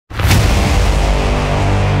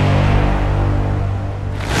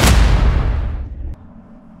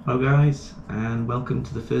Hello guys, and welcome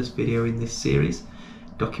to the first video in this series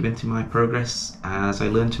documenting my progress as I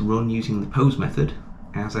learn to run using the pose method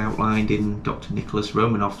as outlined in Dr Nicholas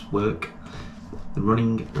Romanov's work, The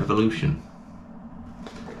Running Revolution.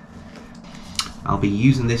 I'll be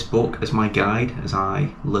using this book as my guide as I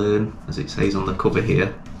learn, as it says on the cover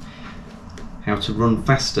here, how to run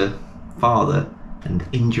faster, farther and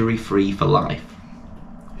injury-free for life.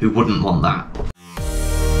 Who wouldn't want that?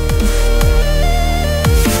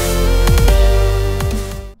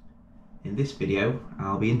 In this video,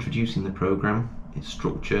 I'll be introducing the program, its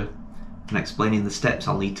structure, and explaining the steps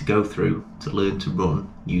I'll need to go through to learn to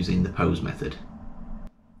run using the pose method.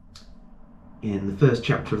 In the first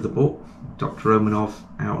chapter of the book, Dr. Romanov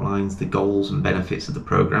outlines the goals and benefits of the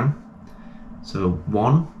program. So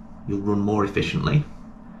 1, you'll run more efficiently.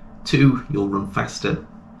 2, you'll run faster.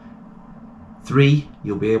 3,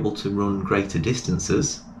 you'll be able to run greater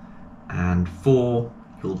distances. And 4,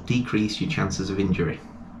 you'll decrease your chances of injury.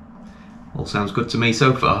 All sounds good to me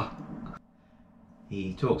so far.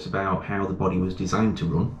 He talks about how the body was designed to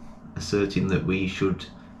run, asserting that we should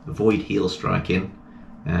avoid heel striking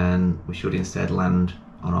and we should instead land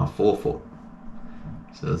on our forefoot.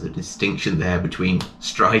 So there's a distinction there between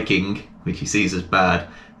striking, which he sees as bad,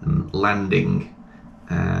 and landing,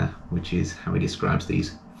 which is how he describes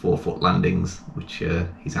these forefoot landings, which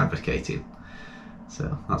he's advocating.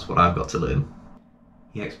 So that's what I've got to learn.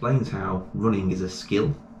 He explains how running is a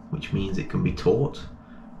skill, which means it can be taught,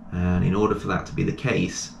 and in order for that to be the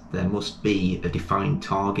case there must be a defined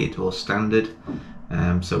target or standard,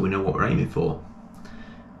 so we know what we're aiming for.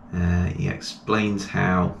 He explains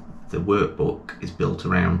how the workbook is built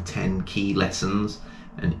around 10 key lessons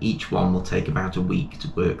and each one will take about a week to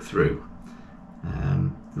work through.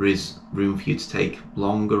 There is room for you to take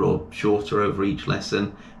longer or shorter over each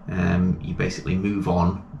lesson. You basically move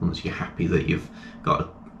on once you're happy that you've got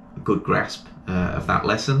a good grasp of that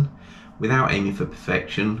lesson, without aiming for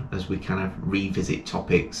perfection, as we kind of revisit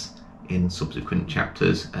topics in subsequent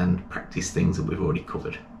chapters and practice things that we've already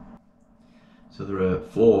covered. So there are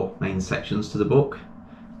 4 main sections to the book.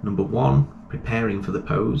 Number 1, preparing for the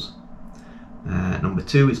pose. Number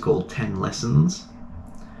 2 is called 10 lessons.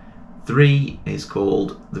 3 is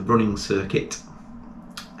called the running circuit,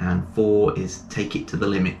 and 4 is take it to the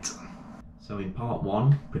limit. So in part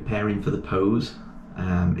 1, preparing for the pose,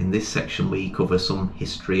 in this section we cover some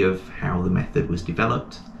history of how the method was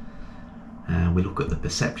developed. We look at the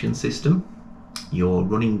perception system, your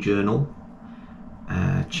running journal,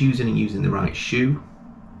 choosing and using the right shoe,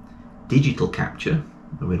 digital capture,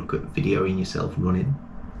 where we look at videoing yourself running,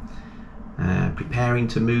 preparing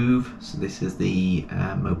to move, so this is the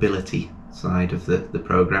mobility side of the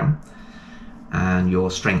program, and your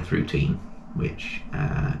strength routine, which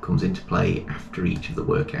comes into play after each of the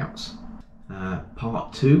workouts.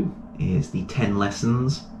 Part 2 is the 10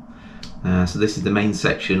 lessons. So this is the main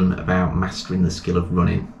section about mastering the skill of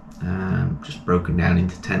running, just broken down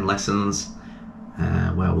into 10 lessons,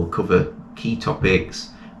 where we'll cover key topics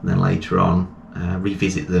and then later on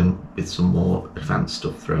revisit them with some more advanced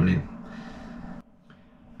stuff thrown in.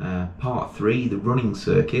 Part 3, the running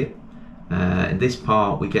circuit. In this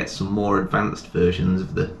part we get some more advanced versions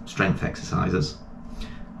of the strength exercises,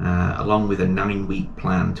 along with a 9-week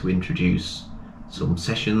plan to introduce some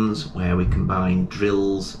sessions where we combine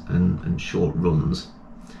drills and short runs.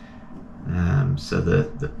 So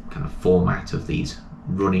the kind of format of these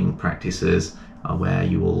running practices are where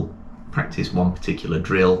you will practice one particular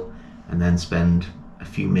drill and then spend a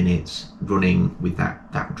few minutes running with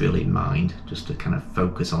that drill in mind, just to kind of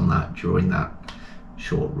focus on that during that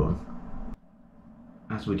short run.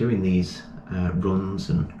 As we're doing these runs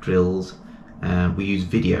and drills, we use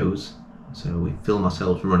videos, so we film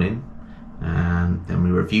ourselves running and then we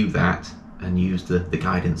review that and use the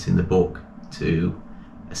guidance in the book to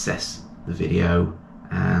assess the video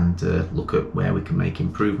and look at where we can make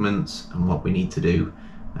improvements and what we need to do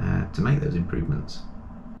to make those improvements.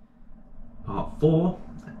 Part 4,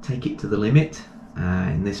 take it to the limit.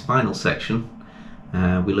 In this final section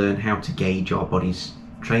we learn how to gauge our body's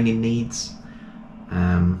training needs.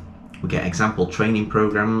 We get example training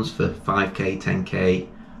programs for 5k, 10k,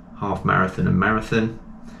 half marathon and marathon,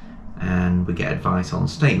 and we get advice on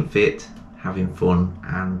staying fit, having fun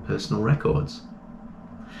and personal records.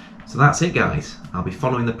 So that's it guys. I'll be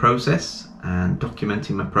following the process and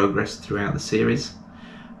documenting my progress throughout the series.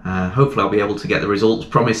 Hopefully I'll be able to get the results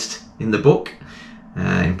promised in the book,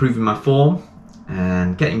 improving my form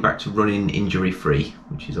and getting back to running injury free,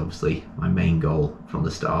 which is obviously my main goal from the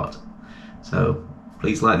start. So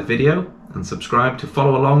please like the video and subscribe to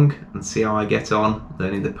follow along and see how I get on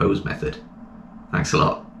learning the pose method. Thanks a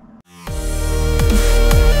lot.